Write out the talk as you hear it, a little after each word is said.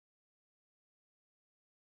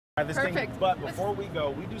This Perfect. thing, but before we go,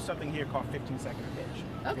 we do something here called 15-second pitch.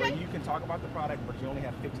 Okay. Where you can talk about the product, but you only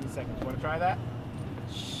have 15 seconds. You want to try that?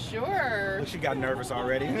 Sure. Look, she got nervous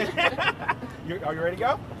already. Are you ready to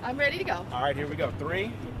go? I'm ready to go. All right, here we go.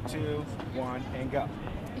 3, 2, 1, and go.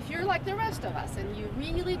 If you're like the rest of us and you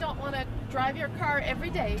really don't want to drive your car every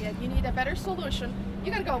day and you need a better solution,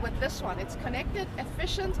 you got to go with this one. It's connected,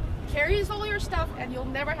 efficient, carries all your stuff, and you'll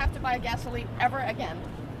never have to buy gasoline ever again.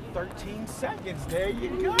 13 seconds. There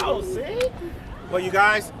you go. See? Well, you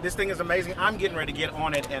guys, this thing is amazing. I'm getting ready to get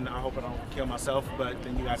on it, and I hope I don't kill myself, but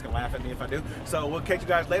then you guys can laugh at me if I do. So we'll catch you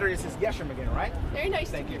guys later. This is Yesham again, right? Very nice.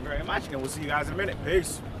 Thank you very much, and we'll see you guys in a minute.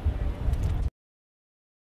 Peace.